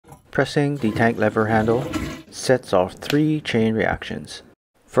Pressing the tank lever handle sets off 3 chain reactions.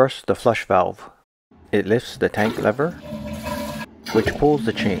 First, the flush valve. It lifts the tank lever, which pulls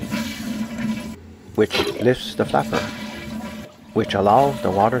the chain, which lifts the flapper, which allows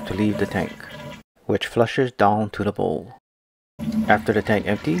the water to leave the tank, which flushes down to the bowl. After the tank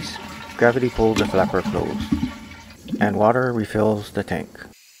empties, gravity pulls the flapper closed, and water refills the tank.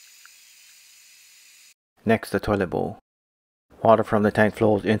 Next, the toilet bowl. Water from the tank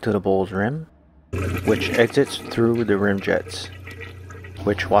flows into the bowl's rim, which exits through the rim jets,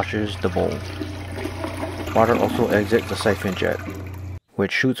 which washes the bowl. Water also exits the siphon jet,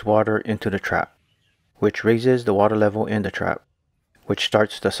 which shoots water into the trap, which raises the water level in the trap, which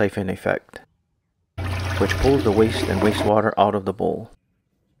starts the siphon effect, which pulls the waste and wastewater out of the bowl,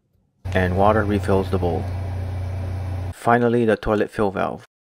 and water refills the bowl. Finally, the toilet fill valve.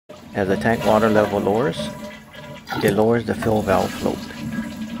 As the tank water level lowers, it lowers the fill valve float,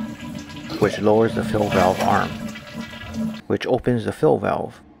 which lowers the fill valve arm, which opens the fill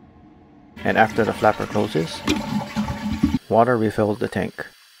valve, and after the flapper closes, water refills the tank.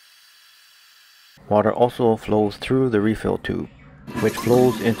 Water also flows through the refill tube, which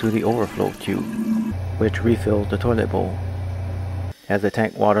flows into the overflow tube, which refills the toilet bowl. As the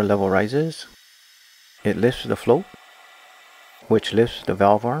tank water level rises, it lifts the float, which lifts the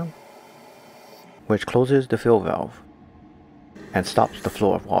valve arm, which closes the fill valve and stops the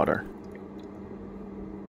flow of water.